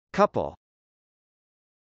Couple.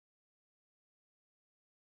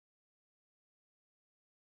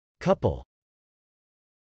 Couple.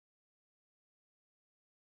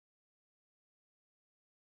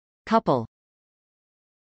 Couple.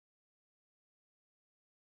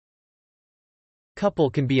 Couple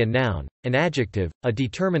can be a noun, an adjective, a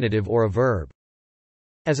determinative or a verb.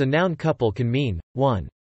 As a noun, couple can mean 1.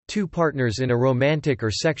 Two partners in a romantic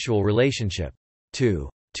or sexual relationship. 2.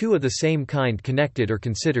 Two of the same kind connected or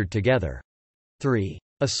considered together. 3.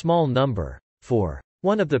 A small number. 4.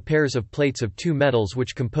 One of the pairs of plates of two metals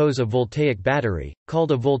which compose a voltaic battery,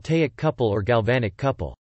 called a voltaic couple or galvanic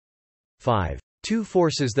couple. 5. Two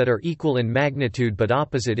forces that are equal in magnitude but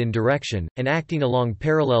opposite in direction, and acting along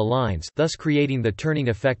parallel lines, thus creating the turning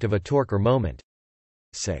effect of a torque or moment.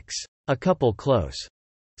 6. A couple close.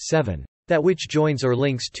 7. That which joins or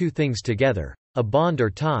links two things together, a bond or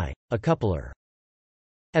tie, a coupler.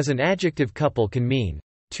 As an adjective, couple can mean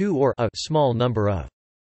two or a small number of.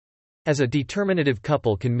 As a determinative,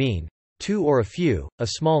 couple can mean two or a few, a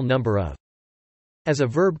small number of. As a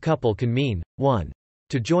verb, couple can mean 1.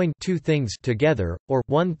 To join two things together, or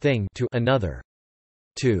one thing to another.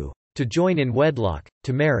 2. To join in wedlock,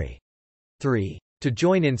 to marry. 3. To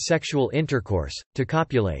join in sexual intercourse, to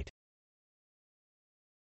copulate.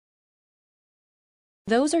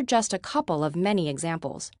 Those are just a couple of many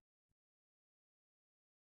examples.